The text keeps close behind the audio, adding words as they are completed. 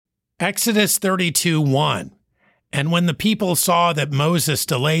Exodus 32:1. And when the people saw that Moses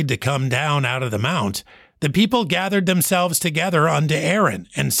delayed to come down out of the mount, the people gathered themselves together unto Aaron,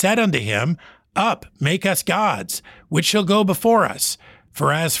 and said unto him, Up, make us gods, which shall go before us.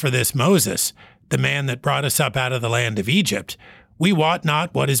 For as for this Moses, the man that brought us up out of the land of Egypt, we wot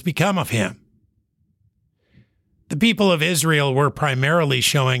not what is become of him. The people of Israel were primarily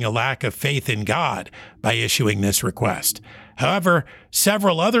showing a lack of faith in God by issuing this request. However,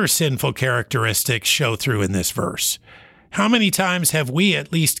 several other sinful characteristics show through in this verse. How many times have we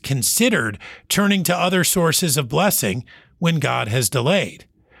at least considered turning to other sources of blessing when God has delayed?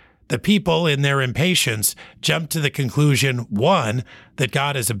 The people, in their impatience, jump to the conclusion, 1, that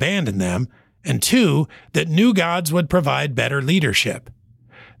God has abandoned them, and 2, that new gods would provide better leadership.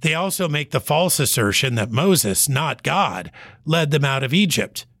 They also make the false assertion that Moses, not God, led them out of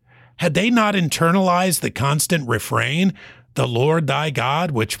Egypt. Had they not internalized the constant refrain, "The Lord thy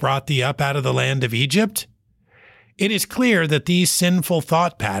God, which brought thee up out of the land of Egypt"? It is clear that these sinful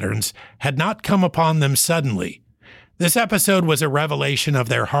thought patterns had not come upon them suddenly. This episode was a revelation of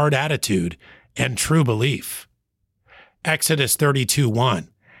their hard attitude and true belief. Exodus 32:1.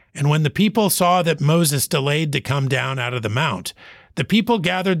 And when the people saw that Moses delayed to come down out of the mount, the people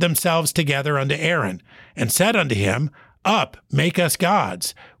gathered themselves together unto Aaron, and said unto him, Up, make us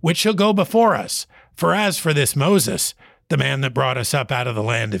gods, which shall go before us. For as for this Moses, the man that brought us up out of the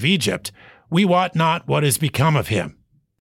land of Egypt, we wot not what is become of him.